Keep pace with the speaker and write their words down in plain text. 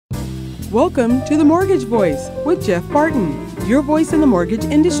Welcome to The Mortgage Voice with Jeff Barton, your voice in the mortgage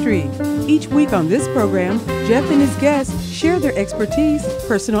industry. Each week on this program, Jeff and his guests share their expertise,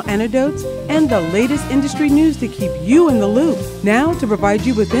 personal anecdotes, and the latest industry news to keep you in the loop. Now, to provide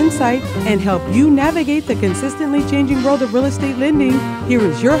you with insight and help you navigate the consistently changing world of real estate lending, here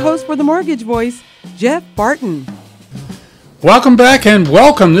is your host for The Mortgage Voice, Jeff Barton. Welcome back and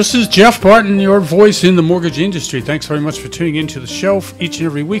welcome. This is Jeff Barton, your voice in the mortgage industry. Thanks very much for tuning into the show. Each and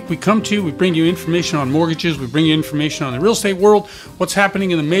every week we come to you, we bring you information on mortgages, we bring you information on the real estate world, what's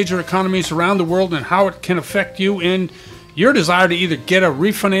happening in the major economies around the world, and how it can affect you and your desire to either get a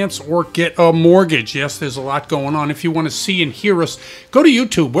refinance or get a mortgage. Yes, there's a lot going on. If you want to see and hear us, go to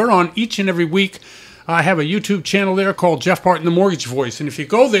YouTube. We're on each and every week. I have a YouTube channel there called Jeff Barton, the Mortgage Voice. And if you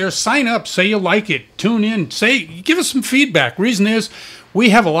go there, sign up, say you like it, tune in, give us some feedback. Reason is, we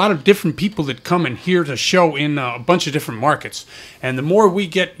have a lot of different people that come and hear the show in a bunch of different markets. And the more we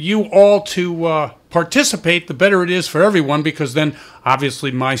get you all to participate, the better it is for everyone, because then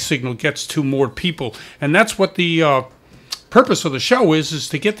obviously my signal gets to more people. And that's what the purpose of the show is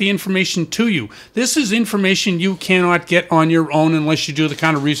to get the information to you. This is information you cannot get on your own unless you do the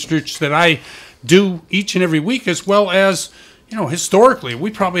kind of research that I do each and every week, as well as, historically.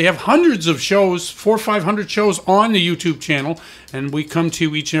 We probably have hundreds of shows, 400 or 500 shows on the YouTube channel, and we come to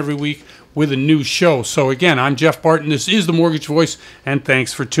you each and every week with a new show. So again, I'm Jeff Barton. This is The Mortgage Voice, and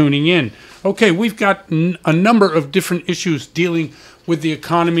thanks for tuning in. Okay, we've got a number of different issues dealing with the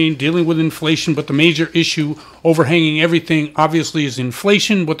economy and dealing with inflation, but the major issue overhanging everything obviously is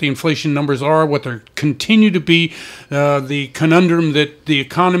inflation, what the inflation numbers are, what they continue to be, the conundrum that the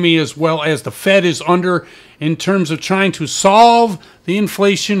economy as well as the Fed is under in terms of trying to solve the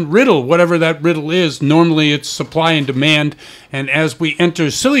inflation riddle, whatever that riddle is. Normally it's supply and demand, and as we enter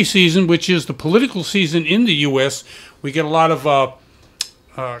silly season, which is the political season in the U.S., we get a lot of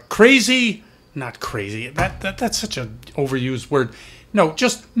not crazy, that's such an overused word. No,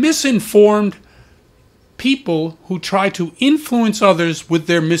 just misinformed people who try to influence others with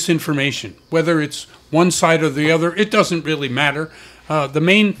their misinformation. Whether it's one side or the other, it doesn't really matter. The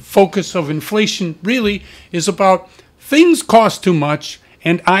main focus of inflation really is about things cost too much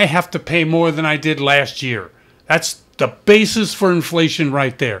and I have to pay more than I did last year. That's the basis for inflation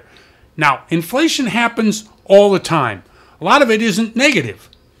right there. Now, inflation happens all the time. A lot of it isn't negative.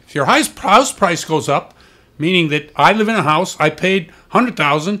 If your house price goes up, meaning that I live in a house, I paid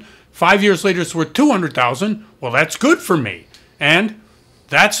 $100,000, 5 years later it's worth $200,000, well, that's good for me. And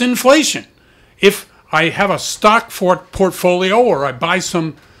that's inflation. If I have a stock portfolio or I buy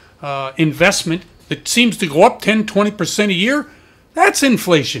some investment that seems to go up 10, 20% a year, that's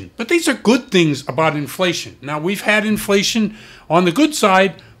inflation. But these are good things about inflation. Now, we've had inflation on the good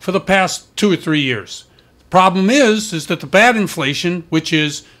side for the past 2 or 3 years. The problem is that the bad inflation, which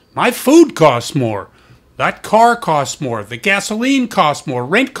is my food costs more, that car costs more, the gasoline costs more,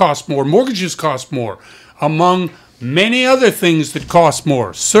 rent costs more, mortgages cost more, among many other things that cost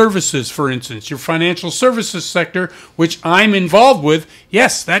more. Services, for instance, your financial services sector, which I'm involved with,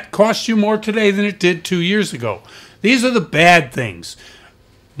 yes, that costs you more today than it did 2 years ago. These are the bad things.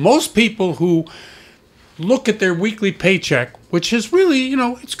 Most people who look at their weekly paycheck, which has really,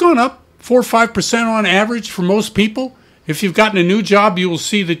 it's gone up 4 or 5% on average for most people. If you've gotten a new job, you will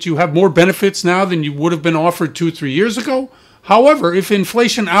see that you have more benefits now than you would have been offered 2 or 3 years ago. However, if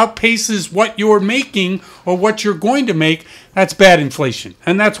inflation outpaces what you're making or what you're going to make, that's bad inflation.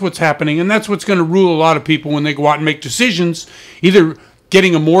 And that's what's happening. And that's what's going to rule a lot of people when they go out and make decisions, either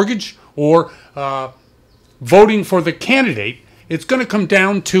getting a mortgage or voting for the candidate. It's going to come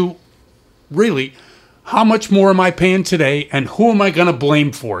down to, really, how much more am I paying today and who am I going to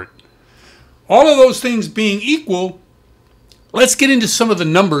blame for it? All of those things being equal, let's get into some of the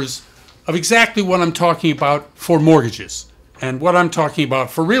numbers of exactly what I'm talking about for mortgages and what I'm talking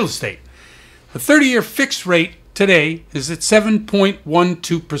about for real estate. The 30-year fixed rate today is at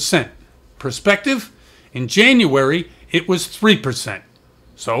 7.12%. Perspective, in January, it was 3%.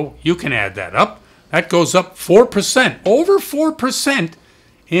 So you can add that up. That goes up 4%, over 4%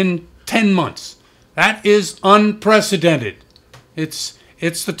 in 10 months. That is unprecedented. It's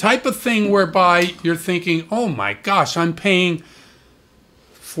the type of thing whereby you're thinking, oh my gosh, I'm paying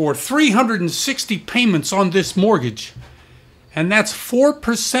for 360 payments on this mortgage, and that's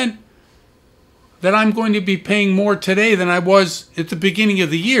 4% that I'm going to be paying more today than I was at the beginning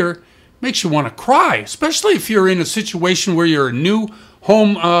of the year. Makes you want to cry, especially if you're in a situation where you're a new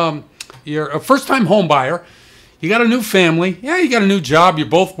home, you're a first-time home buyer, you got a new family, you got a new job, you're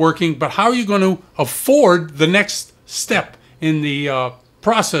both working, but how are you going to afford the next step in the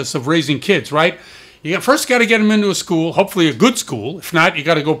process of raising kids, right? first got to get them into a school, hopefully a good school. If not, you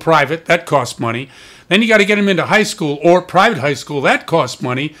got to go private. That costs money. Then you got to get them into high school or private high school. That costs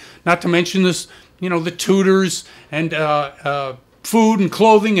money. Not to mention this, the tutors and food and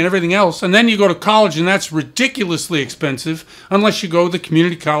clothing and everything else. And then you go to college, and that's ridiculously expensive unless you go the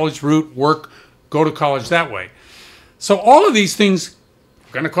community college route, go to college that way. So all of these things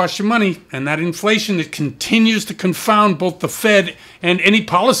are going to cost you money, and that inflation that continues to confound both the Fed and any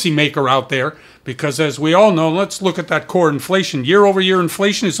policymaker out there, because as we all know, let's look at that core inflation. Year-over-year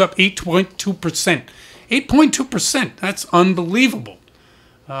inflation is up 8.2%. 8.2%. That's unbelievable.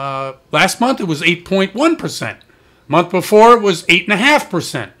 Last month it was 8.1%. Month before it was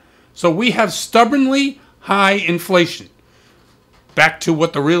 8.5%. So we have stubbornly high inflation. Back to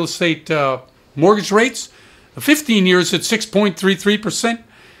what the real estate mortgage rates. The 15 years at 6.33%.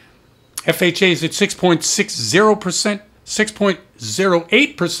 FHA is at 6.60%.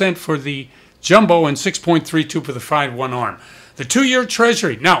 6.08% for the jumbo and 6.32 for the 5-1 arm. The 2-year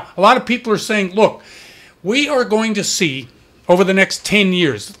Treasury. Now, a lot of people are saying, look, we are going to see over the next 10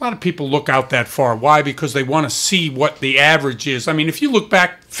 years. A lot of people look out that far. Why? Because they want to see what the average is. I mean, if you look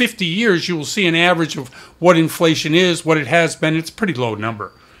back 50 years, you will see an average of what inflation is, what it has been. It's a pretty low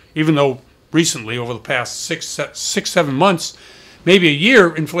number, even though recently, over the past 6-7 months, maybe a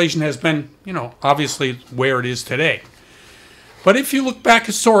year, inflation has been, obviously where it is today. But if you look back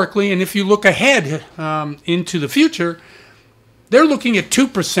historically, and if you look ahead into the future, they're looking at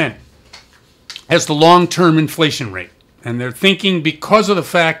 2% as the long-term inflation rate. And they're thinking, because of the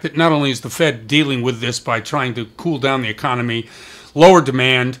fact that not only is the Fed dealing with this by trying to cool down the economy, lower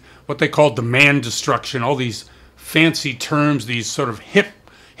demand, what they call demand destruction, all these fancy terms, these sort of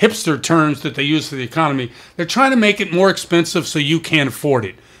hipster terms that they use for the economy, they're trying to make it more expensive so you can't afford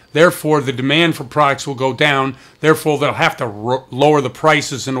it. Therefore, the demand for products will go down. Therefore, they'll have to lower the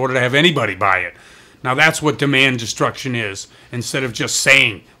prices in order to have anybody buy it. Now, that's what demand destruction is, instead of just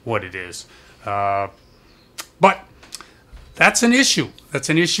saying what it is. But that's an issue. That's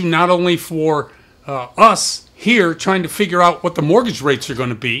an issue not only for us here trying to figure out what the mortgage rates are going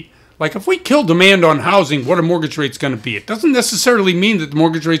to be. Like, if we kill demand on housing, what are mortgage rates going to be? It doesn't necessarily mean that the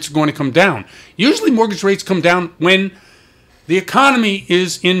mortgage rates are going to come down. Usually mortgage rates come down when the economy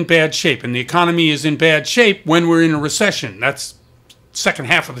is in bad shape. And the economy is in bad shape when we're in a recession. That's second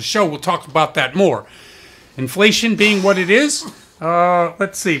half of the show. We'll talk about that more. Inflation being what it is,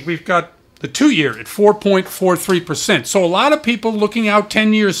 let's see. We've got the 2-year at 4.43%. So a lot of people looking out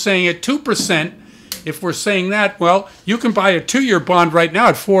 10 years saying at 2%, if we're saying that, well, you can buy a 2-year bond right now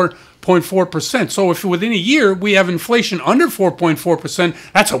at 4.4%. So if within a year we have inflation under 4.4%,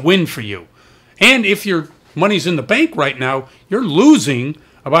 that's a win for you. And if your money's in the bank right now, you're losing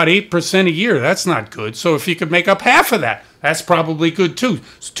about 8% a year. That's not good. So if you could make up half of that, that's probably good too.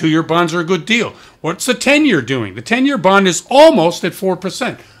 So 2-year bonds are a good deal. What's the 10-year doing? The 10-year bond is almost at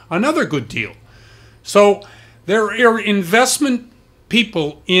 4%. Another good deal. So there are investment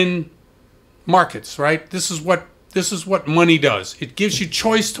people in markets, right? This is what money does. It gives you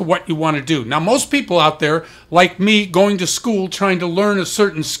choice to what you want to do. Now, most people out there, like me, going to school, trying to learn a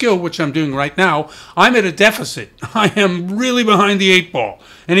certain skill, which I'm doing right now, I'm at a deficit. I am really behind the 8 ball.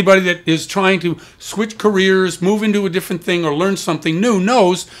 Anybody that is trying to switch careers, move into a different thing, or learn something new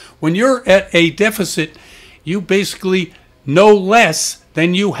knows when you're at a deficit, you basically know less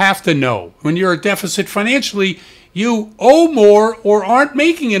than you have to know. When you're a deficit financially, you owe more or aren't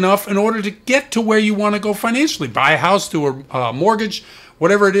making enough in order to get to where you want to go financially. Buy a house, do a mortgage,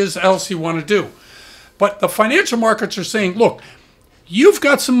 whatever it is else you want to do. But the financial markets are saying, look, you've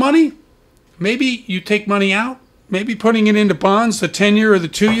got some money. Maybe you take money out. Maybe putting it into bonds, the 10-year or the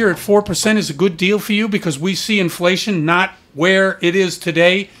 2-year at 4% is a good deal for you, because we see inflation not where it is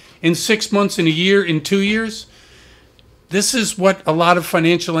today in 6 months, in a year, in 2 years. This is what a lot of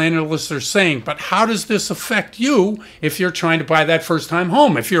financial analysts are saying. But how does this affect you if you're trying to buy that first-time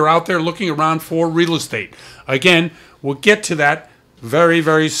home, if you're out there looking around for real estate? Again, we'll get to that very,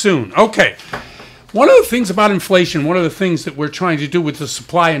 very soon. Okay, one of the things about inflation, one of the things that we're trying to do with the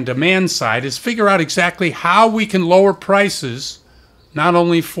supply and demand side is figure out exactly how we can lower prices, not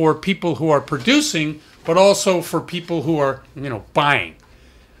only for people who are producing, but also for people who are, buying.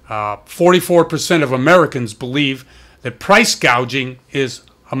 44% of Americans believe that price gouging is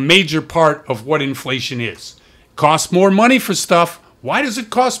a major part of what inflation is. It costs more money for stuff. Why does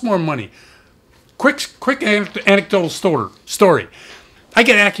it cost more money? Quick anecdotal story. I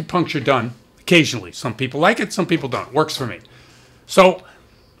get acupuncture done occasionally. Some people like it, some people don't. It works for me. So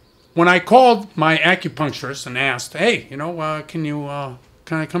when I called my acupuncturist and asked, hey, can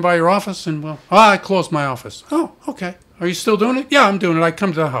I come by your office? And I closed my office. Oh, okay. Are you still doing it? Yeah, I'm doing it. I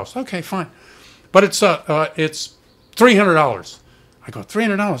come to the house. Okay, fine. but it's $300. I go,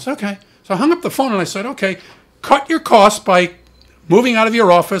 $300, okay. So I hung up the phone and I said, okay, cut your costs by moving out of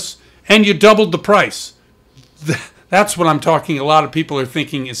your office, and you doubled the price. That's what I'm talking. A lot of people are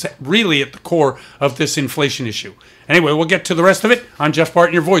thinking is really at the core of this inflation issue. Anyway, we'll get to the rest of it. I'm Jeff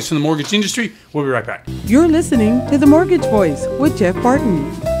Barton, your voice in the mortgage industry. We'll be right back. You're listening to The Mortgage Voice with Jeff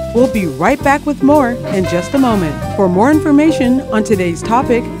Barton. We'll be right back with more in just a moment. For more information on today's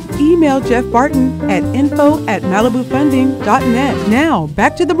topic, email Jeff Barton at info@malibufunding.net. Now,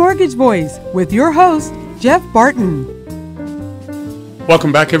 back to The Mortgage Voice with your host, Jeff Barton.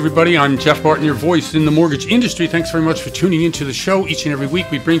 Welcome back, everybody. I'm Jeff Barton, your voice in the mortgage industry. Thanks very much for tuning into the show. Each and every week,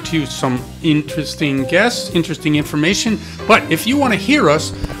 we bring to you some interesting guests, interesting information. But if you want to hear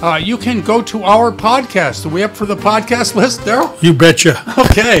us, you can go to our podcast. Are we up for the podcast list, Daryl? You betcha.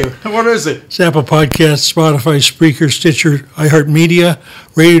 Okay. What is it? It's Apple Podcasts, Spotify, Spreaker, Stitcher, iHeartMedia,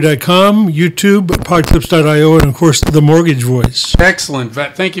 Radio.com, YouTube, Podclips.io, and, of course, The Mortgage Voice. Excellent.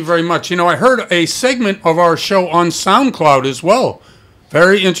 Thank you very much. You know, I heard a segment of our show on SoundCloud as well.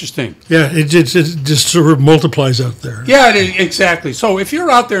 Very interesting. Yeah, it just sort of multiplies out there. Yeah, exactly. So if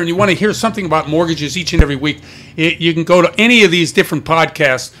you're out there and you want to hear something about mortgages each and every week, you can go to any of these different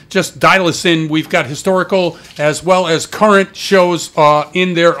podcasts. Just dial us in. We've got historical as well as current shows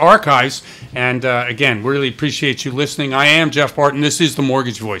in their archives. And again, we really appreciate you listening. I am Jeff Barton. This is The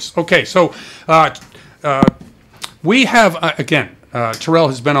Mortgage Voice. Okay, so we have, again, Tyrell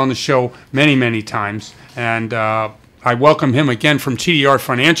has been on the show many, many times. And I welcome him again from TDR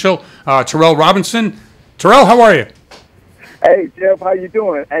Financial, Tyrell Robinson. Tyrell, how are you? Hey, Jeff, how you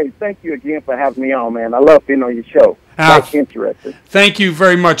doing? Hey, thank you again for having me on, man. I love being on your show. That's interesting. Thank you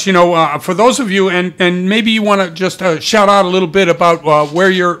very much. You know, for those of you, and maybe you want to just shout out a little bit about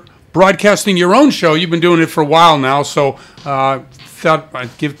where you're broadcasting your own show. You've been doing it for a while now, so thought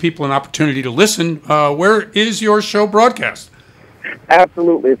I'd give people an opportunity to listen. Where is your show broadcast?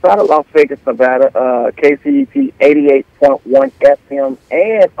 Absolutely. It's out of Las Vegas, Nevada, KCEP 88.1 FM,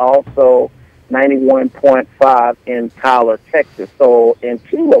 and also 91.5 in Tyler, Texas. So in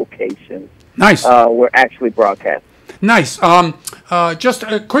 2 locations, nice. We're actually broadcasting. Nice. Just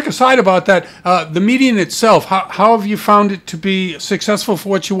a quick aside about that. The meeting itself, how have you found it to be successful for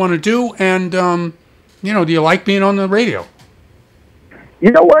what you want to do? And, do you like being on the radio? You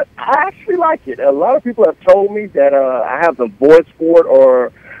know what? I actually like it. A lot of people have told me that I have the voice for it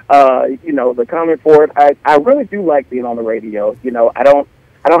or, the comment for it. I really do like being on the radio. You know, I don't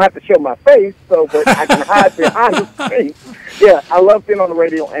have to show my face, but I can hide behind the screen. Yeah, I love being on the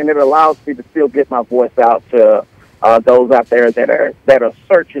radio, and it allows me to still get my voice out to those out there that are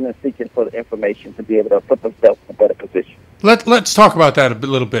searching and seeking for the information to be able to put themselves in a better position. Let's talk about that a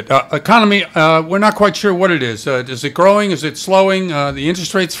little bit. Economy, we're not quite sure what it is. Is it growing? Is it slowing? The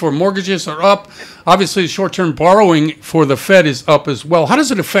interest rates for mortgages are up. Obviously, short-term borrowing for the Fed is up as well. How does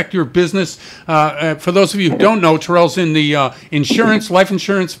it affect your business? For those of you who don't know, Tyrell's in the insurance, life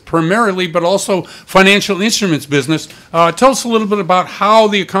insurance primarily, but also financial instruments business. Tell us a little bit about how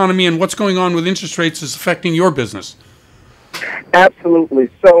the economy and what's going on with interest rates is affecting your business.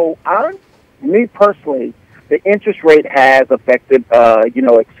 Absolutely. So, me personally, the interest rate has affected,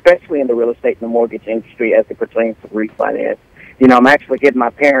 especially in the real estate and the mortgage industry as it pertains to refinance. You know, I'm actually getting my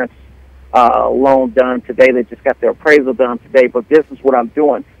parents' loan done today. They just got their appraisal done today. But this is what I'm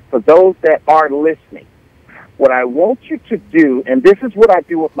doing. For those that are listening, what I want you to do, and this is what I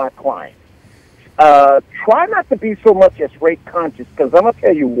do with my clients, try not to be so much as rate conscious, because I'm going to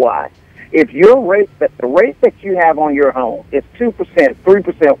tell you why. If the rate that you have on your home is 2%,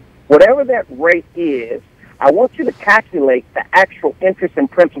 3%, whatever that rate is, I want you to calculate the actual interest and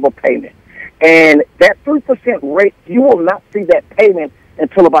principal payment. And that 3% rate, you will not see that payment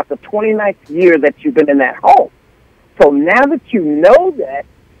until about the 29th year that you've been in that home. So now that you know that,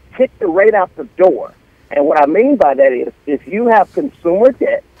 kick the rate out the door. And what I mean by that is if you have consumer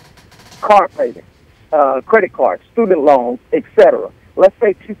debt, car payments, credit cards, student loans, etc., let's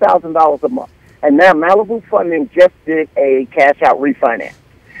say $2,000 a month. And now Malibu Funding just did a cash-out refinance.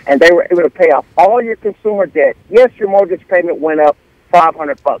 And they were able to pay off all your consumer debt. Yes, your mortgage payment went up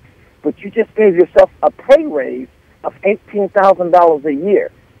 $500, but you just gave yourself a pay raise of $18,000 a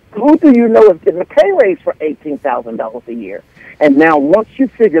year. Who do you know is getting a pay raise for $18,000 a year? And now once you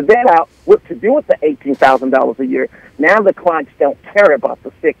figure that out, what to do with the $18,000 a year, now the clients don't care about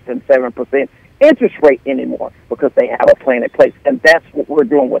the 6 and 7% interest rate anymore because they have a plan in place. And that's what we're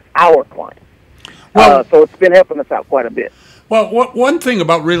doing with our clients. So it's been helping us out quite a bit. Well, one thing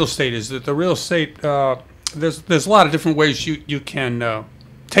about real estate is that the real estate, there's a lot of different ways you can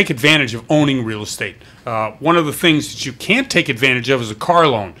take advantage of owning real estate. One of the things that you can't take advantage of is a car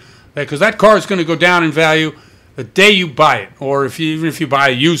loan. because that car is going to go down in value the day you buy it, or even if you buy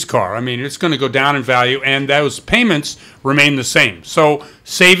a used car. I mean, it's going to go down in value, and those payments remain the same. So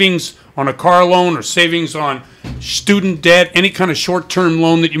savings on a car loan or savings on student debt, any kind of short-term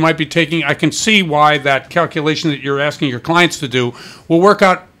loan that you might be taking, I can see why that calculation that you're asking your clients to do will work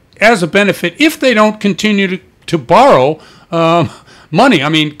out as a benefit if they don't continue to borrow money. I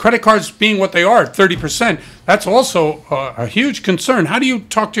mean, credit cards being what they are at 30%, that's also a huge concern. How do you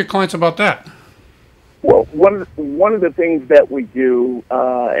talk to your clients about that? Well, one of the things that we do,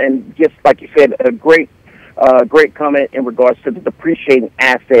 and just like you said, a great comment in regards to the depreciating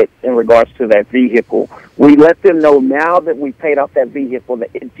asset in regards to that vehicle. We let them know now that we paid off that vehicle that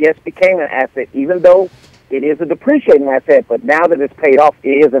it just became an asset, even though it is a depreciating asset, but now that it's paid off, it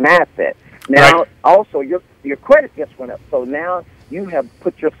is an asset. Now, right. Also, your credit just went up, so now you have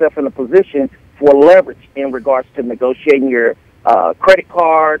put yourself in a position for leverage in regards to negotiating your credit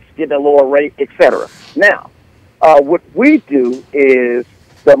cards, getting a lower rate, etc. Now, what we do is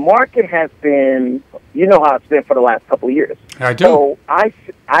the market has been, you know how it's been for the last couple of years. I do. So I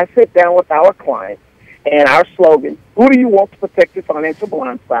sit down with our clients, and our slogan, who do you want to protect your financial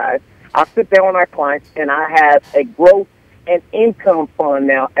blind side? I sit down with our clients, and I have a growth and income fund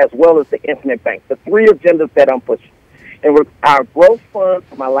now, as well as the infinite bank, the three agendas that I'm pushing. And our growth fund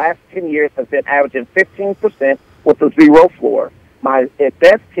for my last 10 years has been averaging 15% with a zero floor. My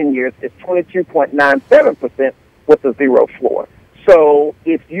best 10 years is 22.97% with a zero floor. So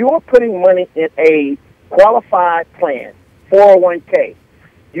if you're putting money in a qualified plan, 401k,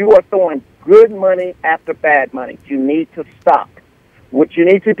 you are throwing good money after bad money. You need to stop. What you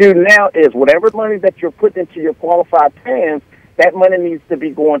need to do now is whatever money that you're putting into your qualified plans, that money needs to be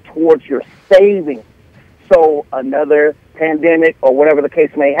going towards your savings. So another pandemic or whatever the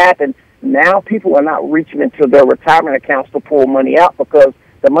case may happen, now people are not reaching into their retirement accounts to pull money out because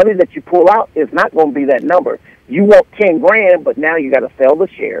the money that you pull out is not going to be that number. You want 10 grand, but now you got to sell the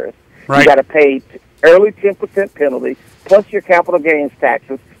shares. Right. You got to pay early 10% penalty plus your capital gains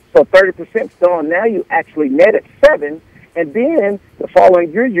taxes. So 30% gone. Now you actually net at 7, and then the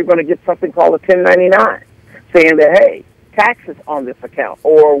following year you're going to get something called a 1099, saying that hey, taxes on this account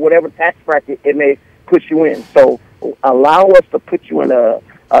or whatever tax bracket it may push you in. So allow us to put you in a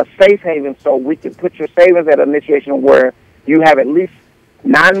safe haven so we can put your savings at initiation where you have at least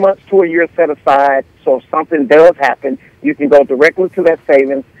 9 months to a year set aside. So if something does happen, you can go directly to that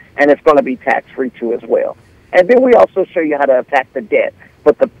savings, and it's going to be tax-free too as well. And then we also show you how to attack the debt.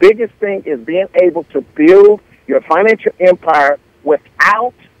 But the biggest thing is being able to build your financial empire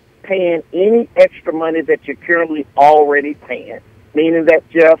without paying any extra money that you're currently already paying. Meaning that,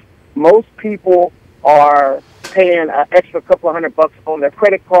 Jeff, most people are paying an extra couple of $100 on their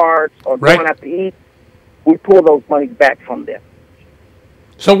credit cards or right. going out to eat. We pull those monies back from them.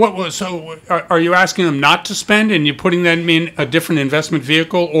 So are you asking them not to spend, and you're putting them in a different investment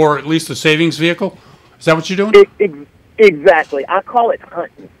vehicle or at least a savings vehicle? Is that what you're doing? Exactly. I call it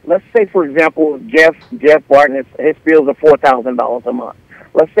hunting. Let's say, for example, Jeff Barton, his bills are $4,000 a month.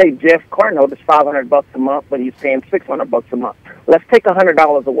 Let's say Jeff Carno is $500 a month, but he's paying $600 a month. Let's take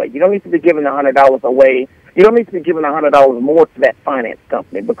 $100 away. You don't need to be giving $100 away. You don't need to be giving $100 more to that finance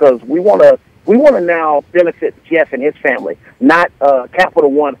company because we want to now benefit Jeff and his family, not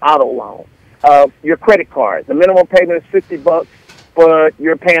Capital One auto loan. Your credit card, the minimum payment is $50, but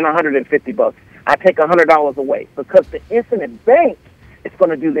you're paying $150. I take $100 away because the infinite bank is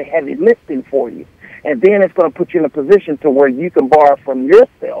going to do the heavy lifting for you. And then it's going to put you in a position to where you can borrow from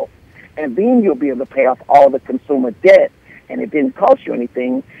yourself, and then you'll be able to pay off all the consumer debt, and it didn't cost you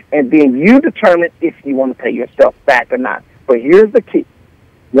anything. And then you determine if you want to pay yourself back or not. But here's the key.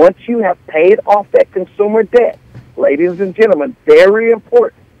 Once you have paid off that consumer debt, ladies and gentlemen, very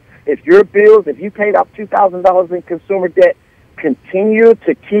important, if you paid off $2,000 in consumer debt, continue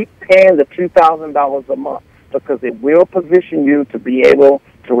to keep paying the $2,000 a month because it will position you to be able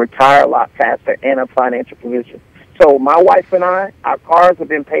to retire a lot faster and a financial position. So my wife and I, our cars have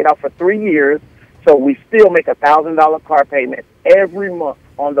been paid off for 3 years, so we still make a $1,000 car payment every month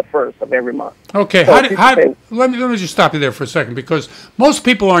on the first of every month. Okay, so let me just stop you there for a second because most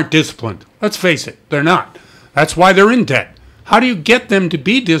people aren't disciplined. Let's face it, they're not. That's why they're in debt. How do you get them to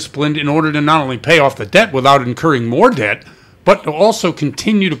be disciplined in order to not only pay off the debt without incurring more debt, but to also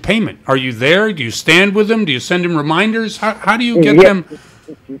continue to payment? Are you there? Do you stand with them? Do you send them reminders? How do you get them?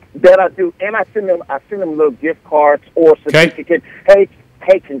 That I do, and I send them little gift cards or certificate. Okay.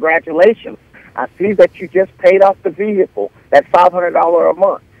 Hey, congratulations! I see that you just paid off the vehicle. That's $500 a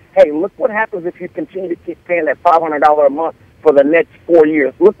month. Hey, look what happens if you continue to keep paying that $500 a month for the next 4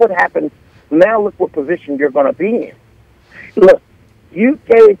 years. Look what happens now. Look what position you're going to be in. Look, you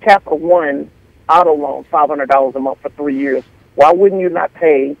gave Capital One auto loan $500 a month for 3 years, why wouldn't you not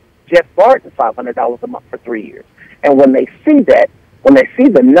pay Jeff Barton $500 a month for 3 years? And when they see that, when they see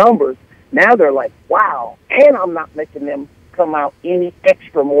the numbers, now they're like, wow, and I'm not making them come out any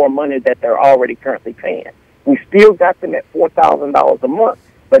extra more money that they're already currently paying. We still got them at $4,000 a month,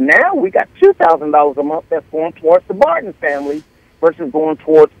 but now we got $2,000 a month that's going towards the Barton family versus going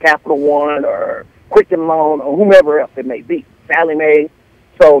towards Capital One or Quicken Loan or whomever else it may be, Sally Mae.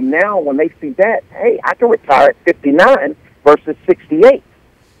 So now when they see that, hey, I can retire at 59 versus 68.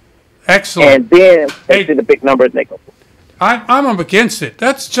 Excellent. And then they see the big numbers and they go, I'm up against it.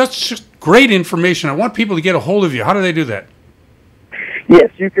 That's just great information. I want people to get a hold of you. How do they do that? yes,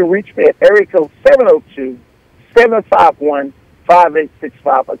 you can reach me at area code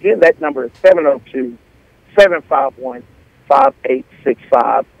 702-751-5865. Again, that number is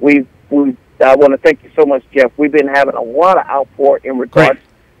 702-751-5865. I want to thank you so much, Jeff. We've been having a lot of outpour in regards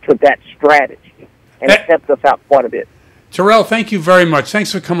to that strategy, and it's helped us out quite a bit. Tyrell, thank you very much.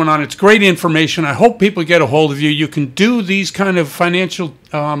 Thanks for coming on. It's great information. I hope people get a hold of you. You can do these kind of financial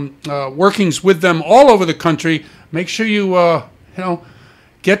workings with them all over the country. Make sure you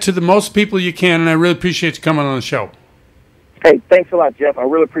get to the most people you can, and I really appreciate you coming on the show. Hey, thanks a lot, Jeff. I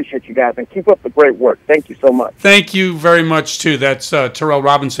really appreciate you guys, and keep up the great work. Thank you so much. Thank you very much, too. That's Tyrell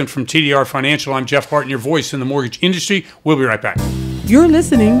Robinson from TDR Financial. I'm Jeff Barton, your voice in the mortgage industry. We'll be right back. You're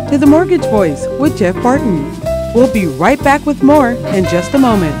listening to The Mortgage Voice with Jeff Barton. We'll be right back with more in just a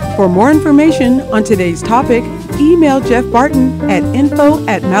moment. For more information on today's topic, email Jeff Barton at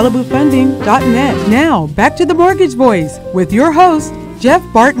info@malibufunding.net. Now, back to The Mortgage Voice with your host, Jeff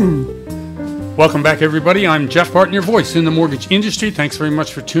Barton. Welcome back, everybody. I'm Jeff Barton, your voice in the mortgage industry. Thanks very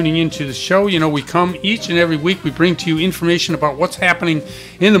much for tuning into the show. You know, we come each and every week. We bring to you information about what's happening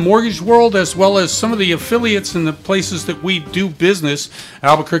in the mortgage world, as well as some of the affiliates and the places that we do business.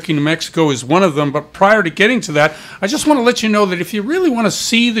 Albuquerque, New Mexico is one of them. But prior to getting to that, I just want to let you know that if you really want to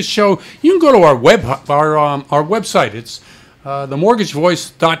see the show, you can go to our website. It's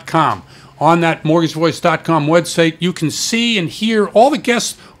themortgagevoice.com. On that mortgagevoice.com website, you can see and hear all the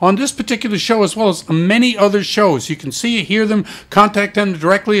guests on this particular show, as well as many other shows. You can see and hear them, contact them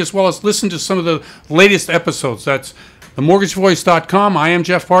directly, as well as listen to some of the latest episodes. That's themortgagevoice.com. I am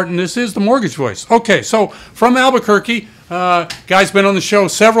Jeff Barton. This is The Mortgage Voice. Okay, so from Albuquerque, guy's been on the show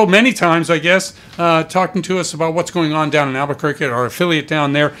many times, I guess, talking to us about what's going on down in Albuquerque. Our affiliate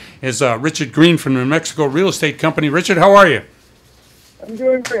down there is Richard Greene from New Mexico Real Estate Company. Richard, how are you? I'm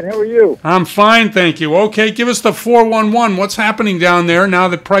doing great. How are you? I'm fine, thank you. Okay, give us the 411. What's happening down there now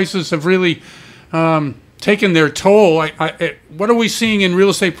that prices have really taken their toll? What are we seeing in real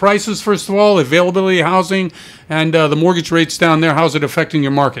estate prices, first of all, availability of housing, and the mortgage rates down there? How's it affecting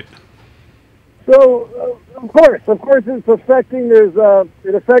your market? So, of course it's affecting.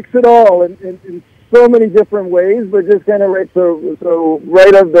 It affects it all in so many different ways, but just kind of right. So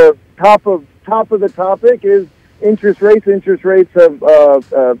right of the top of the topic is interest rates. Interest rates have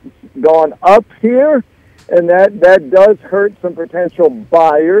gone up here, and that does hurt some potential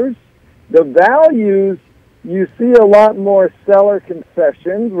buyers. The values, you see a lot more seller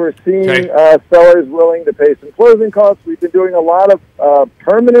concessions. We're seeing sellers willing to pay some closing costs. We've been doing a lot of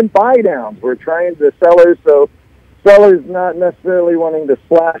permanent buy downs. We're trying to sellers not necessarily wanting to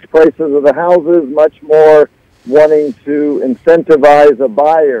slash prices of the houses, much more wanting to incentivize a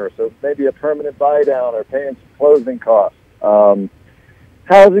buyer, so maybe a permanent buy down or paying some closing costs.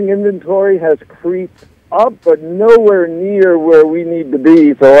 Housing inventory has creeped up, but nowhere near where we need to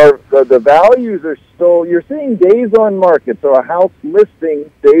be. So the values are still, you're seeing days on market. So a house listing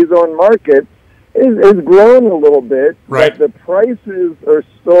days on market is grown a little bit, right, but the prices are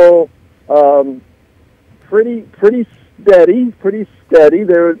still pretty steady.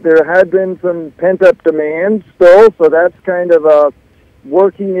 There had been some pent-up demand still, so that's kind of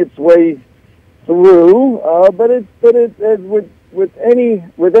working its way through. But with any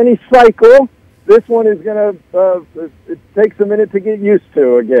cycle, this one is going to it takes a minute to get used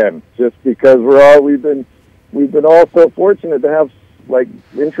to again, just because we've been all so fortunate to have like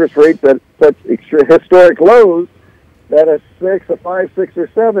interest rates at such historic lows that a 5, 6, or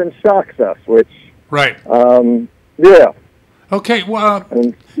 7 shocks us, which right. Yeah. Okay, well,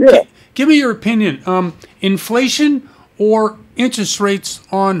 yeah. Give me your opinion. Inflation or interest rates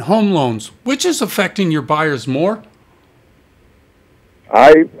on home loans, which is affecting your buyers more?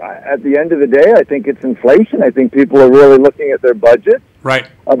 At the end of the day, I think it's inflation. I think people are really looking at their budget, right,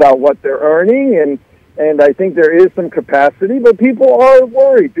 about what they're earning, and I think there is some capacity, but people are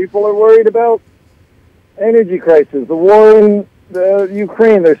worried. People are worried about energy crisis, the war in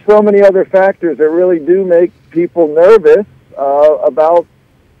Ukraine. There's so many other factors that really do make people nervous. about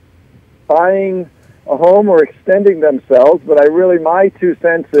buying a home or extending themselves, but my 2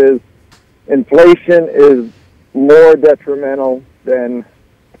 cents is inflation is more detrimental than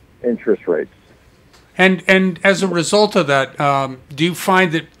interest rates. And as a result of that, do you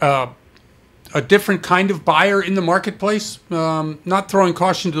find that a different kind of buyer in the marketplace, not throwing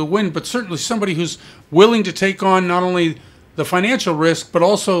caution to the wind, but certainly somebody who's willing to take on not only the financial risk, but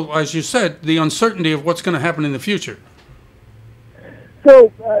also, as you said, the uncertainty of what's going to happen in the future?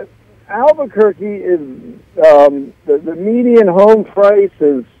 So Albuquerque is the median home price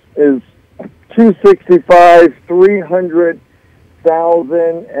is $265,000,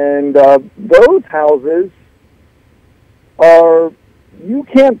 $300,000, and those houses you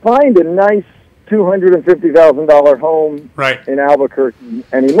can't find a nice $250,000 home right. in Albuquerque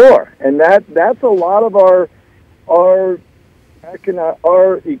anymore, and that's a lot of our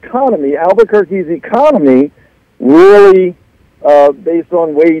economy. Albuquerque's economy really based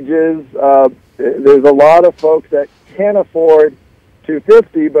on wages. There's a lot of folks that can afford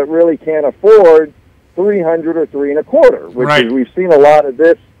 $250, but really can't afford $300 or $325, which right. is, we've seen a lot of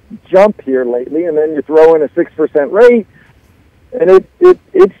this jump here lately. And then you throw in a 6% rate, and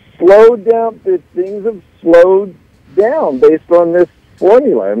it's slowed down. Things have slowed down based on this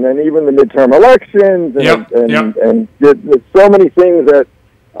formula, and then even the midterm elections, and there's so many things that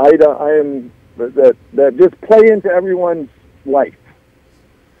that just play into everyone's life.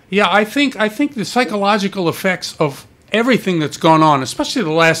 Yeah, I think the psychological effects of everything that's gone on, especially the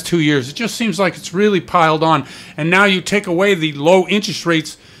last 2 years, it just seems like it's really piled on. And now you take away the low interest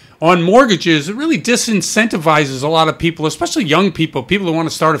rates on mortgages, it really disincentivizes a lot of people, especially young people who want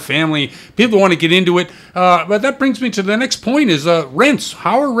to start a family, people who want to get into it. But that brings me to the next point is rents.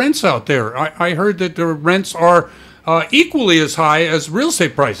 How are rents out there? I heard that the rents are equally as high as real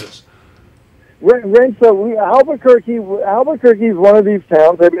estate prices. Rents, Albuquerque is one of these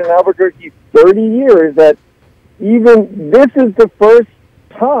towns. I've been in Albuquerque 30 years. That even this is the first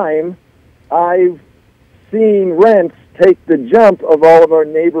time I've seen rents take the jump of all of our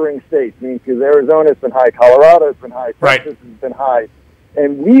neighboring states. I mean, because Arizona's been high, Colorado's been high, Texas has been high,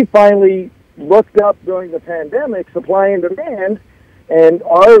 and we finally looked up during the pandemic, supply and demand, and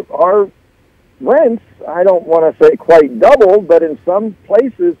our rents, I don't want to say quite doubled, but in some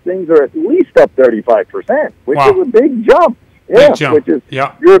places things are at least up 35%, which is a big jump. Yeah, big jump. Which is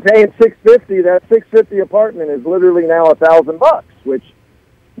you're paying $650. That $650 apartment is literally now $1,000, which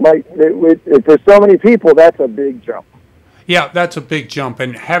for so many people that's a big jump. Yeah, that's a big jump,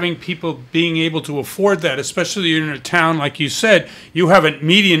 and having people being able to afford that, especially in a town like you said, you have a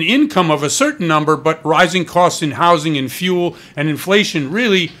median income of a certain number, but rising costs in housing and fuel and inflation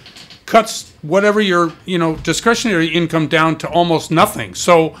really cuts whatever your discretionary income down to almost nothing.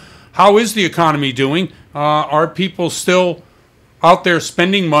 So how is the economy doing? Are people still out there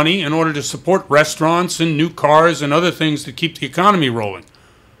spending money in order to support restaurants and new cars and other things to keep the economy rolling?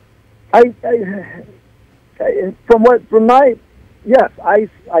 I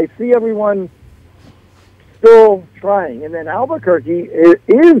see everyone still trying, and then Albuquerque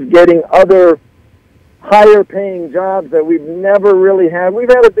is getting other higher paying jobs that we've never really had. We've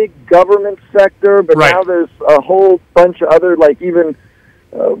had a big government sector, but now there's a whole bunch of other, like even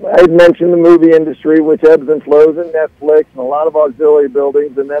I mentioned the movie industry, which ebbs and flows, and Netflix, and a lot of auxiliary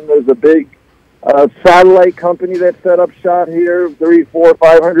buildings, and then there's a big satellite company that set up shop here, 300, 400,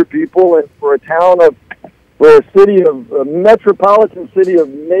 500 people, and for a metropolitan city of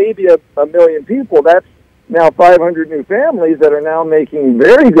maybe a million people, that's now 500 new families that are now making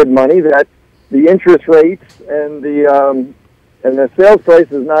very good money. That the interest rates and the sales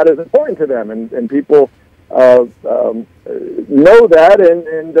price is not as important to them, and people know that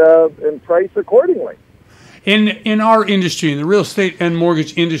and price accordingly. In our industry, in the real estate and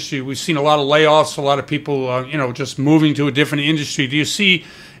mortgage industry, we've seen a lot of layoffs, a lot of people, just moving to a different industry. Do you see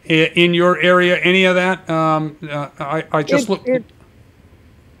in your area any of that? I just look.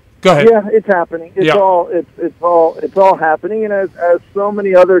 Go ahead. Yeah, it's happening. It's all happening, and as so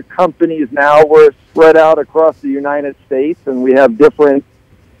many other companies now, we're spread out across the United States, and we have different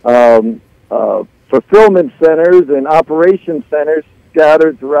fulfillment centers and operation centers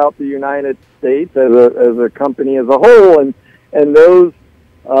scattered throughout the United States as a company as a whole, and those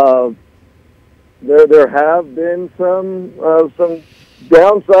there have been some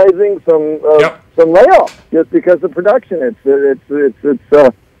downsizing, some layoffs just because of production. It's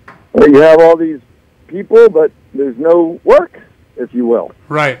you have all these people, but there's no work, if you will.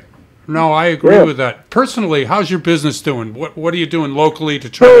 Right. No, I agree with that. Personally, how's your business doing? What are you doing locally to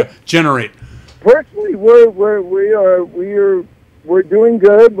try to generate? Personally, we're doing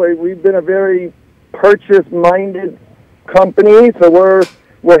good. We've been a very purchase-minded company, so we're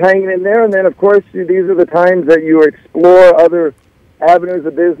hanging in there. And then, of course, these are the times that you explore other avenues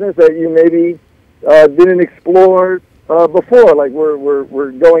of business that you maybe didn't explore before. Like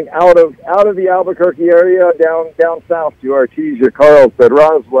we're going out of the Albuquerque area down south to Artesia, Carlsbad,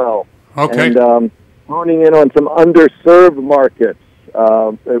 Roswell, Okay. and honing in on some underserved markets,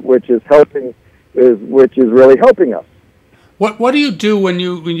 which is really helping us. What do you do when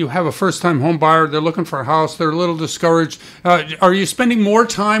you have a first-time home buyer? They're looking for a house. They're a little discouraged. Are you spending more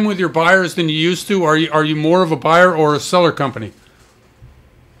time with your buyers than you used to? Are you more of a buyer or a seller company?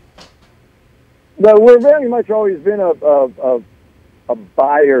 Well, we're very much always been a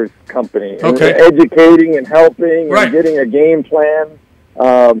buyer's company. And Okay. Educating and helping Right. and getting a game plan,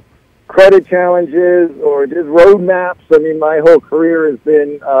 credit challenges or just roadmaps. I mean, my whole career has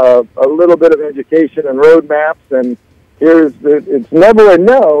been a little bit of education and roadmaps, and it's never a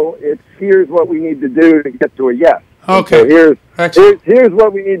no. It's here's what we need to do to get to a yes. Okay. So Excellent. here's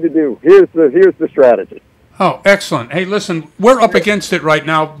what we need to do. Here's the strategy. Oh, excellent. Hey, listen, we're up against it right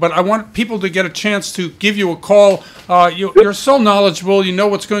now, but I want people to get a chance to give you a call. You're so knowledgeable. You know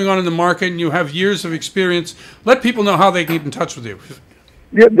what's going on in the market, and you have years of experience. Let people know how they can get in touch with you.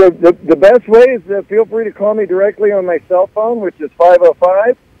 Yeah, the best way is feel free to call me directly on my cell phone, which is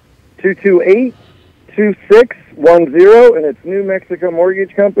 505-228-2610, and it's New Mexico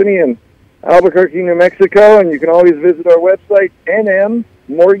Mortgage Company in Albuquerque, New Mexico, and you can always visit our website,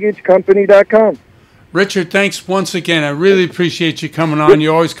 nmmortgagecompany.com. Richard, thanks once again. I really appreciate you coming on.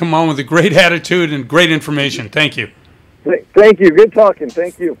 You always come on with a great attitude and great information. Thank you. Thank you. Good talking.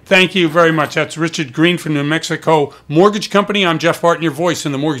 Thank you. Thank you very much. That's Richard Greene from New Mexico Mortgage Company. I'm Jeff Barton, your voice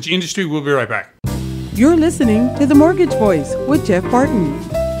in the mortgage industry. We'll be right back. You're listening to The Mortgage Voice with Jeff Barton.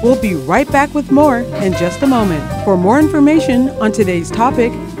 We'll be right back with more in just a moment. For more information on today's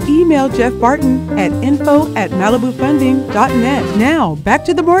topic, email Jeff Barton at info@malibufunding.net. Now, back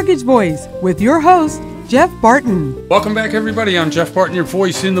to The Mortgage Voice with your host, Jeff Barton. Welcome back, everybody. I'm Jeff Barton, your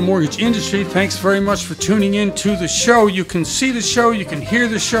voice in the mortgage industry. Thanks very much for tuning in to the show. You can see the show. You can hear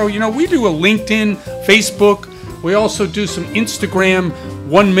the show. You know, we do a LinkedIn, Facebook. We also do some Instagram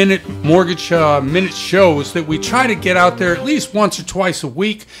 1-minute mortgage minute shows that we try to get out there at least once or twice a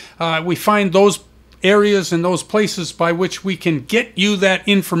week. We find those areas and those places by which we can get you that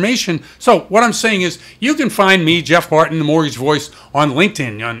information. So what I'm saying is you can find me, Jeff Barton, the Mortgage Voice, on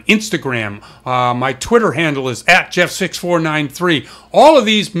LinkedIn, on Instagram. My Twitter handle is @Jeff6493. All of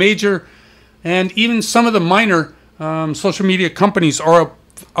these major and even some of the minor social media companies are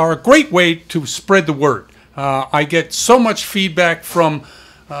a great way to spread the word. I get so much feedback from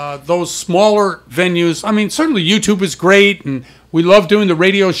those smaller venues. I mean, certainly YouTube is great, and we love doing the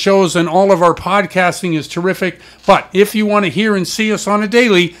radio shows, and all of our podcasting is terrific. But if you want to hear and see us on a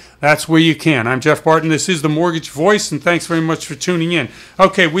daily, that's where you can. I'm Jeff Barton. This is the Mortgage Voice, and thanks very much for tuning in.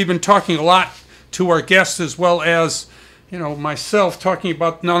 Okay, we've been talking a lot to our guests as well as myself, talking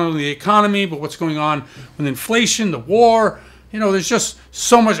about not only the economy, but what's going on with inflation, the war. There's just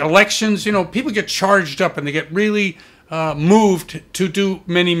so much elections. People get charged up and they get really moved to do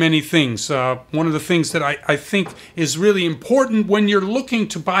many, many things. One of the things that I think is really important when you're looking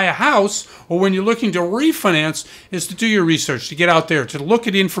to buy a house or when you're looking to refinance is to do your research, to get out there, to look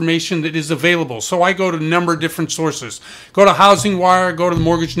at information that is available. So I go to a number of different sources. Go to Housing Wire, go to the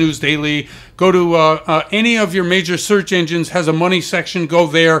Mortgage News Daily, go to any of your major search engines, has a money section, go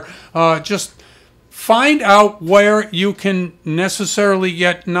there. Just find out where you can necessarily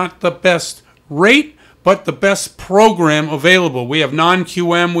get not the best rate, but the best program available. We have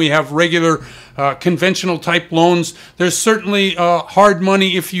non-QM, we have regular conventional type loans. There's certainly hard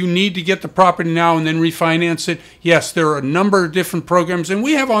money if you need to get the property now and then refinance it. Yes, there are a number of different programs, and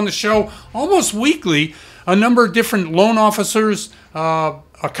we have on the show almost weekly a number of different loan officers,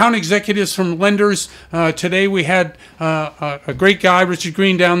 account executives from lenders. Today we had a great guy, Richard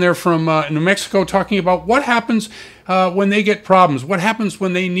Greene, down there from New Mexico, talking about what happens when they get problems, what happens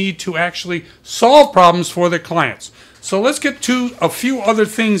when they need to actually solve problems for their clients. So let's get to a few other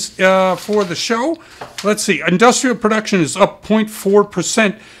things for the show. Let's see. Industrial production is up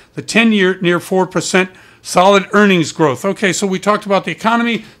 0.4%, the 10-year near 4%. Solid earnings growth. Okay, so we talked about the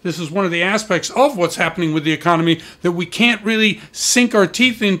economy. This is one of the aspects of what's happening with the economy that we can't really sink our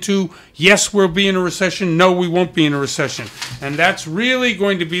teeth into. Yes, we'll be in a recession. No, we won't be in a recession. And that's really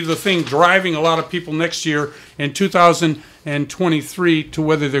going to be the thing driving a lot of people next year in 2023 to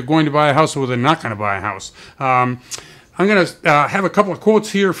whether they're going to buy a house or whether they're not going to buy a house. I'm going to have a couple of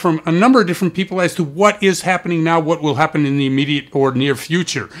quotes here from a number of different people as to what is happening now, what will happen in the immediate or near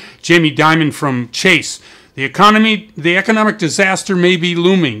future. Jamie Dimon from Chase The economic disaster may be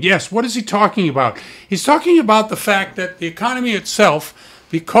looming. Yes, what is he talking about? He's talking about the fact that the economy itself,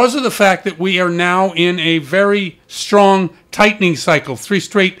 because of the fact that we are now in a very strong tightening cycle, 3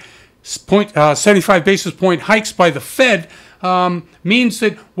 straight 75 basis point hikes by the Fed, means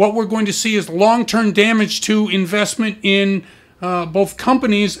that what we're going to see is long-term damage to investment in both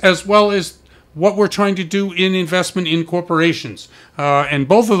companies as well as what we're trying to do in investment in corporations. And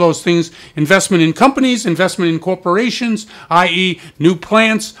both of those things, investment in companies, investment in corporations, i.e. new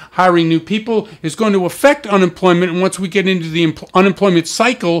plants, hiring new people, is going to affect unemployment. And once we get into the unemployment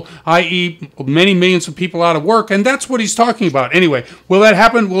cycle, i.e. many millions of people out of work, and that's what he's talking about. Anyway, will that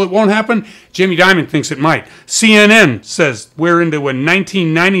happen? Will it won't happen? Jamie Dimon thinks it might. CNN says we're into a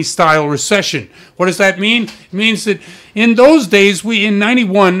 1990-style recession. What does that mean? It means that in those days, in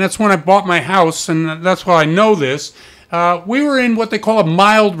 91, that's when I bought my house, and that's why I know this, we were in what they call a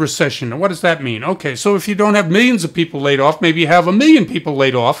mild recession. What does that mean? Okay, so if you don't have millions of people laid off, maybe you have 1 million people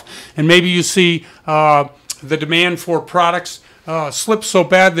laid off, and maybe you see the demand for products slip so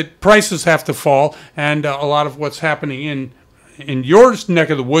bad that prices have to fall, and a lot of what's happening in your neck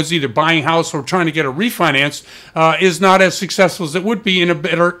of the woods, either buying a house or trying to get a refinance, is not as successful as it would be in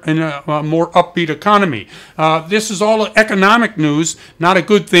a more upbeat economy. This is all economic news, not a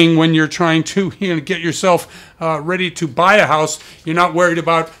good thing when you're trying to get yourself ready to buy a house. You're not worried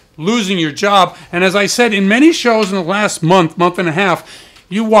about losing your job. And as I said in many shows in the last month and a half,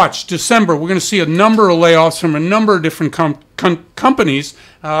 you watch December, we're going to see a number of layoffs from a number of different companies.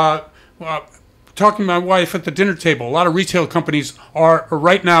 Talking to my wife at the dinner table, a lot of retail companies are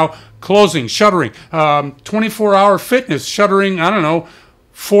right now closing, shuttering. 24-hour fitness, shuttering,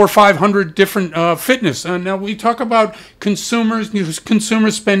 400 or 500 different fitness. Now we talk about consumer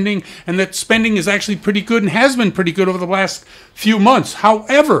spending, and that spending is actually pretty good and has been pretty good over the last few months.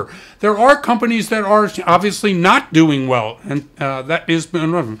 However, there are companies that are obviously not doing well, and that is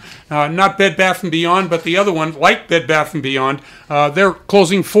one of them. Not Bed Bath & Beyond, but the other one, like Bed Bath & Beyond, they're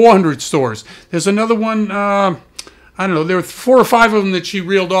closing 400 stores. There's another one, there were 4 or 5 of them that she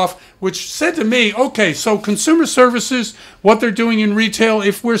reeled off, which said to me, okay, so consumer services, what they're doing in retail,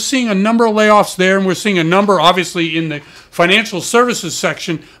 if we're seeing a number of layoffs there, and we're seeing a number, obviously, in the financial services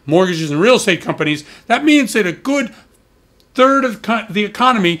section, mortgages and real estate companies, that means that a good third of the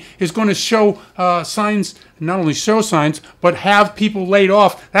economy is going to show signs, not only show signs, but have people laid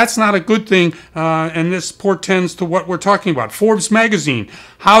off. That's not a good thing, and this portends to what we're talking about. Forbes magazine,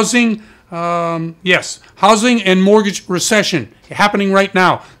 housing and mortgage recession happening right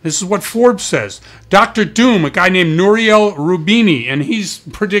now. This is what Forbes says. Dr. Doom, a guy named Nouriel Roubini, and he's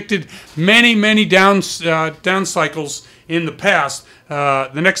predicted many down cycles in the past.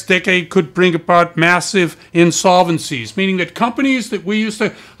 The next decade could bring about massive insolvencies, meaning that companies that we used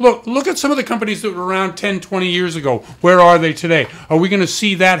to look at some of the companies that were around 10, 20 years ago. Where are they today? Are we going to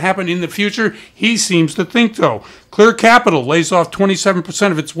see that happen in the future? He seems to think so. Clear Capital lays off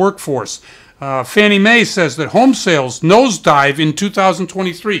 27% of its workforce. Fannie Mae says that home sales nosedive in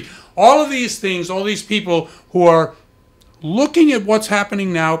 2023. All of these things, all these people who are looking at what's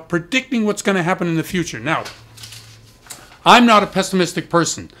happening now, predicting what's going to happen in the future. Now, I'm not a pessimistic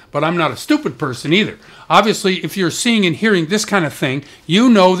person, but I'm not a stupid person either. Obviously, if you're seeing and hearing this kind of thing, you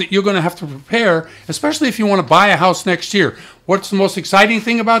know that you're going to have to prepare, especially if you want to buy a house next year. What's the most exciting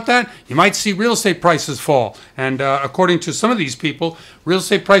thing about that? You might see real estate prices fall. And according to some of these people, real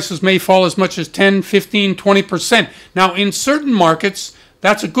estate prices may fall as much as 10, 15, 20%. Now, in certain markets,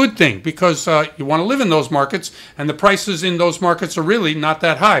 that's a good thing because you want to live in those markets, and the prices in those markets are really not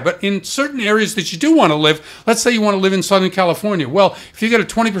that high. But in certain areas that you do want to live, let's say you want to live in Southern California. Well, if you get a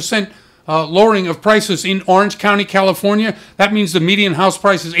 20% lowering of prices in Orange County, California, that means the median house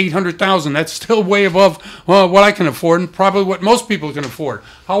price is $800,000. That's still way above what I can afford and probably what most people can afford.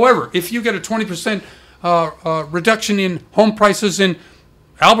 However, if you get a 20% reduction in home prices in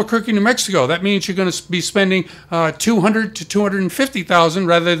Albuquerque, New Mexico, that means you're going to be spending $200,000 to $250,000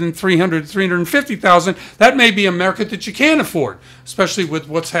 rather than $300,000 to $350,000. That may be a market that you can afford, especially with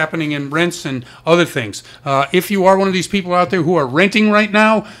what's happening in rents and other things. If you are one of these people out there who are renting right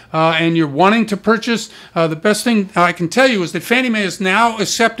now and you're wanting to purchase, the best thing I can tell you is that Fannie Mae is now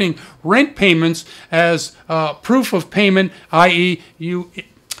accepting rent payments as proof of payment, i.e.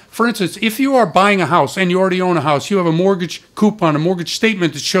 For instance, if you are buying a house and you already own a house, you have a mortgage coupon, a mortgage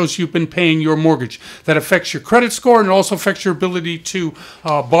statement that shows you've been paying your mortgage. That affects your credit score and it also affects your ability to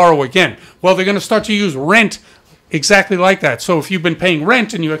borrow again. Well, they're going to start to use rent exactly like that. So if you've been paying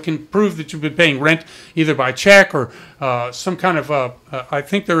rent and you can prove that you've been paying rent either by check or some kind of, I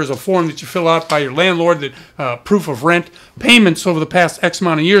think there is a form that you fill out by your landlord that proof of rent payments over the past X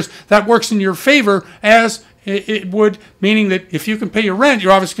amount of years, that works in your favor as it would, meaning that if you can pay your rent, you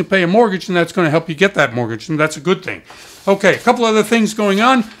obviously can pay a mortgage, and that's going to help you get that mortgage, and that's a good thing. Okay, a couple other things going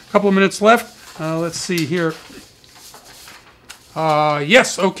on, a couple of minutes left. Let's see here.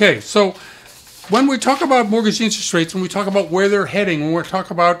 Yes, okay, so when we talk about mortgage interest rates, when we talk about where they're heading, when we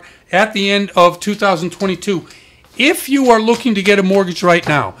talk about at the end of 2022, if you are looking to get a mortgage right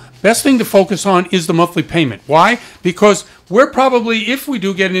now, best thing to focus on is the monthly payment. Why? Because we're probably, if we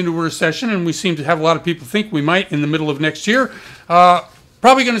do get into a recession, and we seem to have a lot of people think we might in the middle of next year,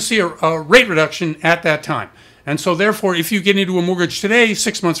 probably going to see a rate reduction at that time. And so therefore, if you get into a mortgage today,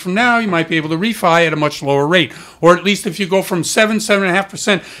 6 months from now, you might be able to refi at a much lower rate. Or at least if you go from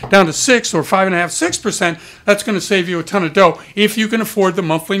 7.5% down to 6 or 5.5%, 6%, that's going to save you a ton of dough if you can afford the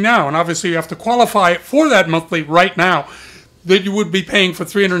monthly now. And obviously you have to qualify for that monthly right now that you would be paying for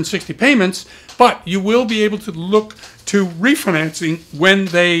 360 payments, but you will be able to look to refinancing when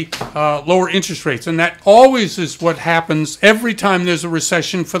they lower interest rates. And that always is what happens every time there's a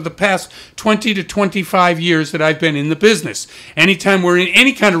recession for the past 20 to 25 years that I've been in the business. Anytime we're in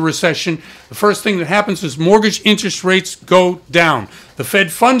any kind of recession, the first thing that happens is mortgage interest rates go down. The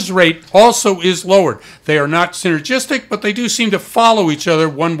Fed funds rate also is lowered. They are not synergistic, but they do seem to follow each other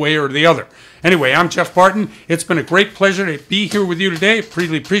one way or the other. Anyway, I'm Jeff Barton. It's been a great pleasure to be here with you today.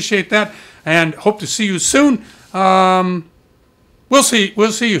 Really appreciate that, and hope to see you soon. We'll see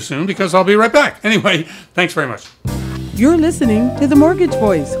you soon because I'll be right back. Anyway, thanks very much. You're listening to The Mortgage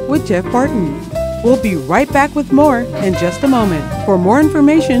Voice with Jeff Barton. We'll be right back with more in just a moment. For more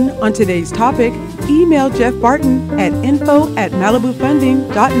information on today's topic, email Jeff Barton at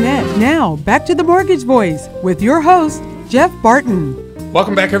info@malibufunding.net. Now, back to The Mortgage Voice with your host, Jeff Barton.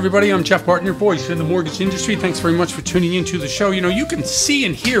 Welcome back, everybody. I'm Jeff Barton, your voice in the mortgage industry. Thanks very much for tuning into the show. You know, you can see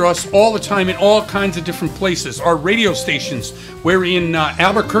and hear us all the time in all kinds of different places. Our radio stations, we're in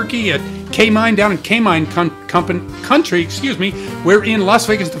Albuquerque at K-Mine, down in K-Mine country, We're in Las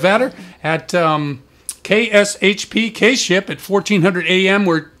Vegas, Nevada at KSHP K-Ship at 1400 AM.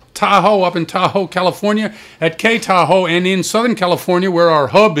 We're Tahoe, up in Tahoe, California, at K-Tahoe, and in Southern California, where our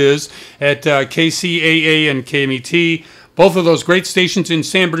hub is, at KCAA and KMET. Both of those great stations in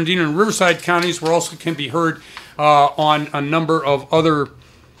San Bernardino and Riverside counties were also can be heard on a number of other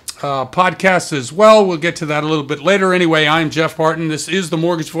podcasts as well. We'll get to that a little bit later. Anyway, I'm Jeff Barton. This is The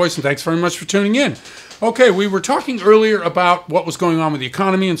Mortgage Voice, and thanks very much for tuning in. Okay, we were talking earlier about what was going on with the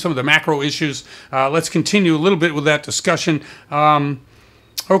economy and some of the macro issues. Let's continue a little bit with that discussion.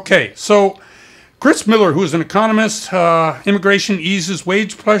 Okay, so Chris Miller, who is an economist, immigration eases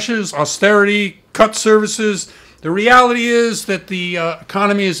wage pressures, austerity, cut services. The reality is that the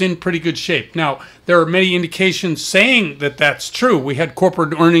economy is in pretty good shape. Now, there are many indications saying that that's true. We had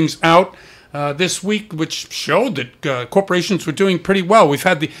corporate earnings out this week, which showed that corporations were doing pretty well. We've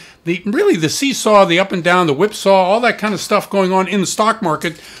had the seesaw, the up and down, the whipsaw, all that kind of stuff going on in the stock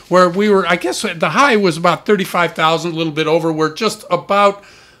market, where we were, I guess the high was about 35,000, a little bit over. We're just about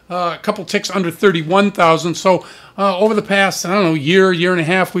a couple ticks under 31,000. So over the past, year and a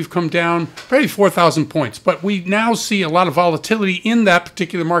half, we've come down probably 4,000 points. But we now see a lot of volatility in that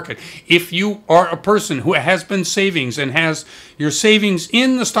particular market. If you are a person who has been savings and has your savings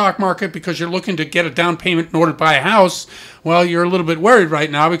in the stock market because you're looking to get a down payment in order to buy a house, well, you're a little bit worried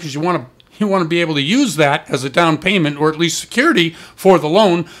right now because you want to be able to use that as a down payment or at least security for the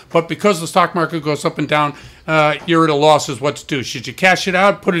loan. But because the stock market goes up and down, you're at a loss as what to do. Should you cash it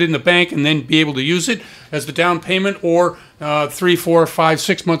out, put it in the bank, and then be able to use it as the down payment, or 3, 4, 5,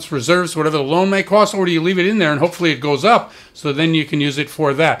 6 months reserves, whatever the loan may cost, or do you leave it in there and hopefully it goes up so then you can use it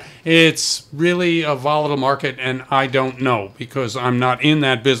for that? It's really a volatile market, and I don't know because I'm not in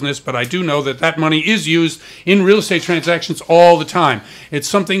that business, but I do know that that money is used in real estate transactions all the time. It's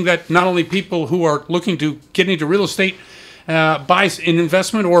something that not only people who are looking to get into real estate buy an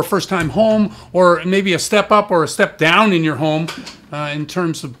investment or a first-time home or maybe a step up or a step down in your home in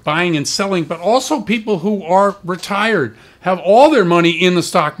terms of buying and selling, but also people who are retired, have all their money in the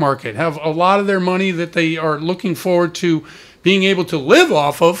stock market, have a lot of their money that they are looking forward to being able to live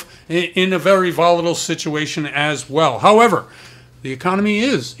off of in a very volatile situation as well. However, the economy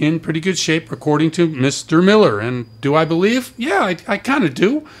is in pretty good shape, according to Mr. Miller. And do I believe? Yeah, I kind of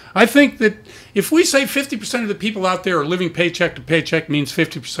do. I think that if we say 50% of the people out there are living paycheck to paycheck, means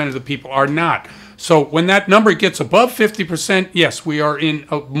 50% of the people are not. So when that number gets above 50%, yes, we are in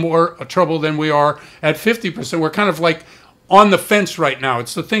more trouble than we are at 50%. We're kind of like on the fence right now.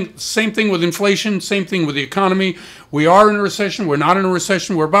 It's same thing with inflation, same thing with the economy. We are in a recession. We're not in a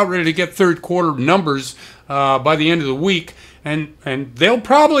recession. We're about ready to get third quarter numbers by the end of the week, and they'll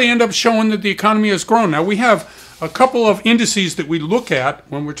probably end up showing that the economy has grown. Now, we have a couple of indices that we look at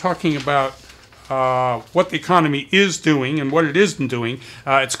when we're talking about what the economy is doing and what it isn't doing.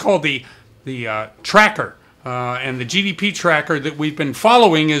 It's called the tracker. And the GDP tracker that we've been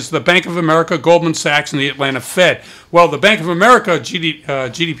following is the Bank of America, Goldman Sachs, and the Atlanta Fed. Well, the Bank of America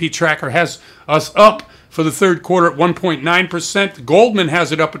GDP tracker has us up for the third quarter at 1.9%. Goldman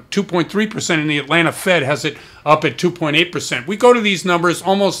has it up at 2.3%, and the Atlanta Fed has it up at 2.8%. We go to these numbers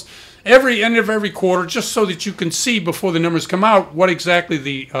almost every end of every quarter just so that you can see before the numbers come out what exactly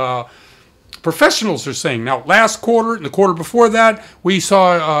the professionals are saying. Now, last quarter and the quarter before that, we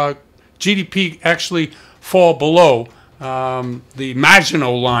saw GDP actually fall below the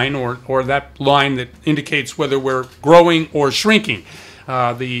Maginot line, or that line that indicates whether we're growing or shrinking.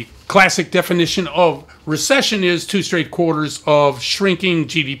 The classic definition of recession is 2 straight quarters of shrinking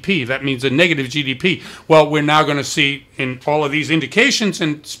GDP. That means a negative GDP. Well, we're now going to see in all of these indications,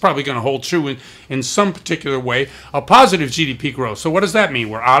 and it's probably going to hold true in some particular way, a positive GDP growth. So what does that mean?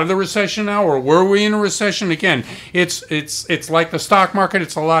 We're out of the recession now, or were we in a recession? Again, it's like the stock market.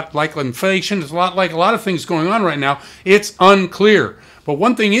 It's a lot like inflation. It's a lot like a lot of things going on right now. It's unclear. But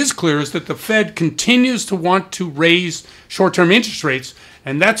one thing is clear is that the Fed continues to want to raise short-term interest rates,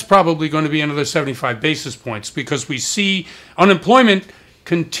 and that's probably going to be another 75 basis points because we see unemployment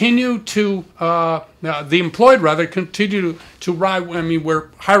continue to, the employed rather, continue to rise. I mean, we're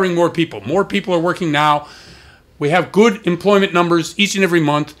hiring more people. More people are working now. We have good employment numbers each and every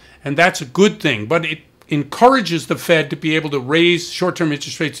month, and that's a good thing. But it encourages the Fed to be able to raise short-term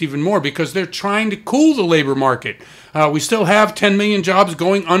interest rates even more because they're trying to cool the labor market. We still have 10 million jobs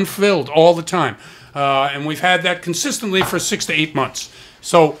going unfilled all the time, and we've had that consistently for 6 to 8 months.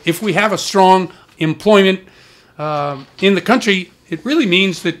 So if we have a strong employment in the country, it really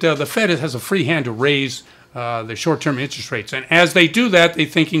means that the Fed has a free hand to raise the short-term interest rates. And as they do that, they're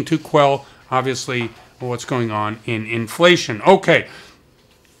thinking to quell, obviously, what's going on in inflation. Okay,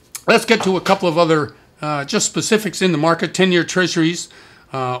 let's get to a couple of other just specifics in the market. 10-year treasuries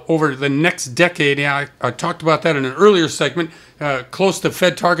over the next decade. Yeah, I talked about that in an earlier segment. Close to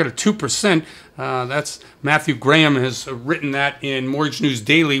Fed target of 2%. That's Matthew Graham has written that in Mortgage News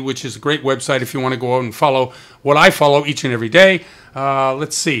Daily, which is a great website if you want to go out and follow what I follow each and every day.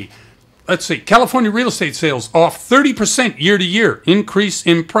 Let's see. California real estate sales off 30% year to year. Increase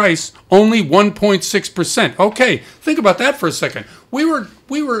in price only 1.6%. Okay, think about that for a second. We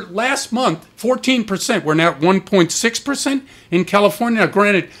were last month 14%. We're now at 1.6% in California. Now,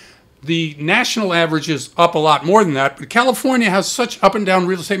 granted, the national average is up a lot more than that, but California has such up and down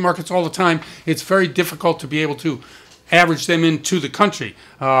real estate markets all the time, it's very difficult to be able to average them into the country.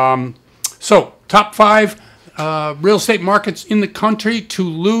 So, top 5 real estate markets in the country to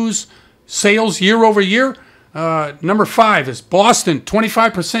lose sales year over year. Number 5 is Boston,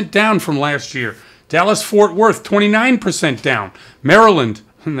 25% down from last year. Dallas-Fort Worth, 29% down. Maryland,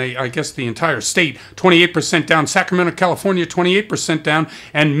 I guess the entire state, 28% down. Sacramento, California, 28% down.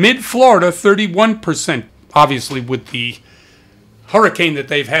 And mid-Florida, 31%. Obviously, with the hurricane that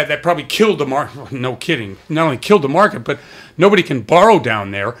they've had, that probably killed the market. No kidding. Not only killed the market, but nobody can borrow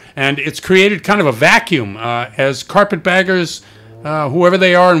down there. And it's created kind of a vacuum as carpetbaggers, whoever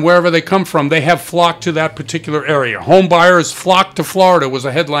they are and wherever they come from, they have flocked to that particular area. Home buyers flocked to Florida was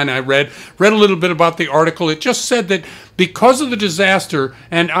a headline I read. Read a little bit about the article. It just said that because of the disaster,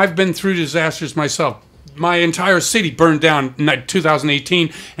 and I've been through disasters myself, my entire city burned down in 2018,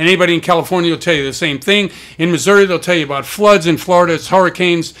 and anybody in California will tell you the same thing. In Missouri, they'll tell you about floods. In Florida, it's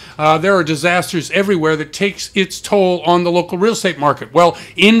hurricanes. There are disasters everywhere that takes its toll on the local real estate market. Well,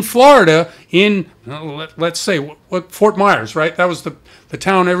 in Florida, let's say, what Fort Myers, right? That was the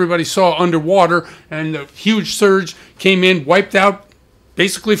town everybody saw underwater, and the huge surge came in, wiped out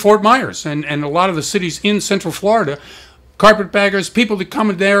basically Fort Myers and a lot of the cities in Central Florida. Carpetbaggers, people that come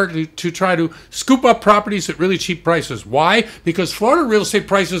in there to try to scoop up properties at really cheap prices. Why? Because Florida real estate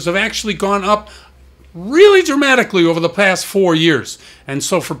prices have actually gone up really dramatically over the past 4 years. And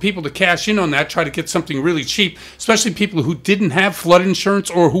so for people to cash in on that, try to get something really cheap, especially people who didn't have flood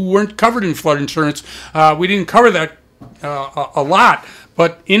insurance or who weren't covered in flood insurance. We didn't cover that a lot.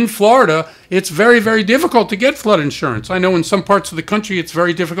 But in Florida, it's very, very difficult to get flood insurance. I know in some parts of the country, it's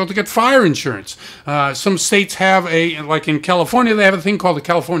very difficult to get fire insurance. Some states have like in California, they have a thing called the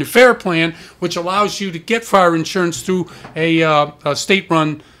California Fair Plan, which allows you to get fire insurance through a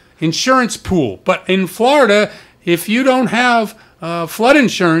state-run insurance pool. But in Florida, if you don't have flood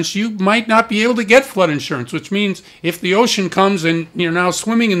insurance, you might not be able to get flood insurance, which means if the ocean comes and you're now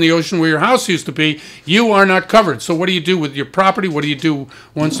swimming in the ocean where your house used to be, you are not covered. So what do you do with your property? What do you do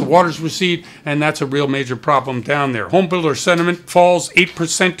once the waters recede? And that's a real major problem down there. Home builder sentiment falls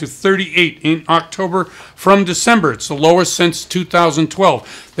 8% to 38 in October from December. It's the lowest since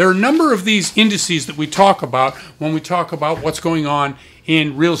 2012. There are a number of these indices that we talk about when we talk about what's going on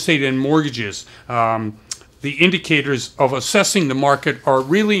in real estate and mortgages. The indicators of assessing the market are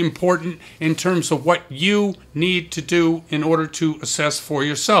really important in terms of what you need to do in order to assess for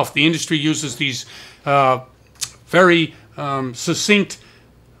yourself. The industry uses these very succinct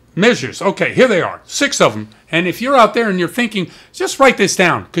measures. Okay, here they are, 6 of them. And if you're out there and you're thinking, just write this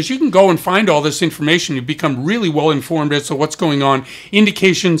down, because you can go and find all this information. You become really well informed as to what's going on.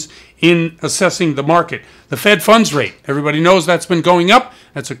 Indications in assessing the market. The Fed funds rate, everybody knows that's been going up.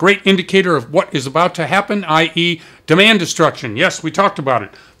 That's a great indicator of what is about to happen, i.e. demand destruction. Yes, we talked about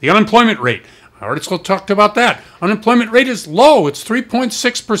it. The unemployment rate, I already talked about that. Unemployment rate is low. It's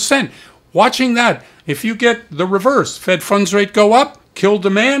 3.6%. Watching that, if you get the reverse, Fed funds rate go up, kill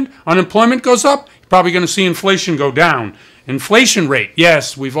demand, unemployment goes up, you're probably going to see inflation go down. Inflation rate,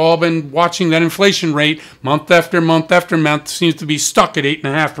 yes, we've all been watching that inflation rate month after month after month, seems to be stuck at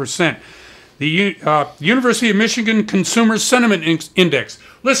 8.5%. The University of Michigan Consumer Sentiment Index.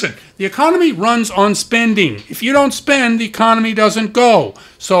 Listen, the economy runs on spending. If you don't spend, the economy doesn't go.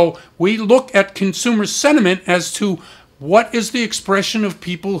 So we look at consumer sentiment as to what is the expression of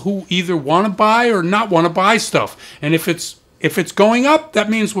people who either want to buy or not want to buy stuff. And if it's going up,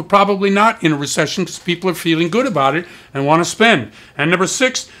 that means we're probably not in a recession because people are feeling good about it and want to spend. And number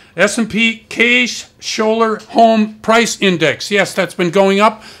 6, S&P Case-Shiller Home Price Index. Yes, that's been going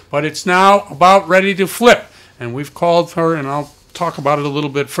up, but it's now about ready to flip. And we've called her, and I'll talk about it a little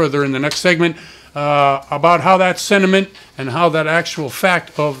bit further in the next segment, about how that sentiment and how that actual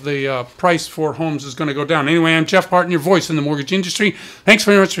fact of the price for homes is going to go down. Anyway, I'm Jeff Barton, your voice in the mortgage industry. Thanks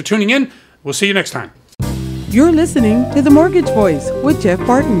very much for tuning in. We'll see you next time. You're listening to The Mortgage Voice with Jeff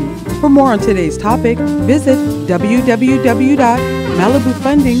Barton. For more on today's topic, visit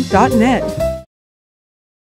www.malibufunding.net.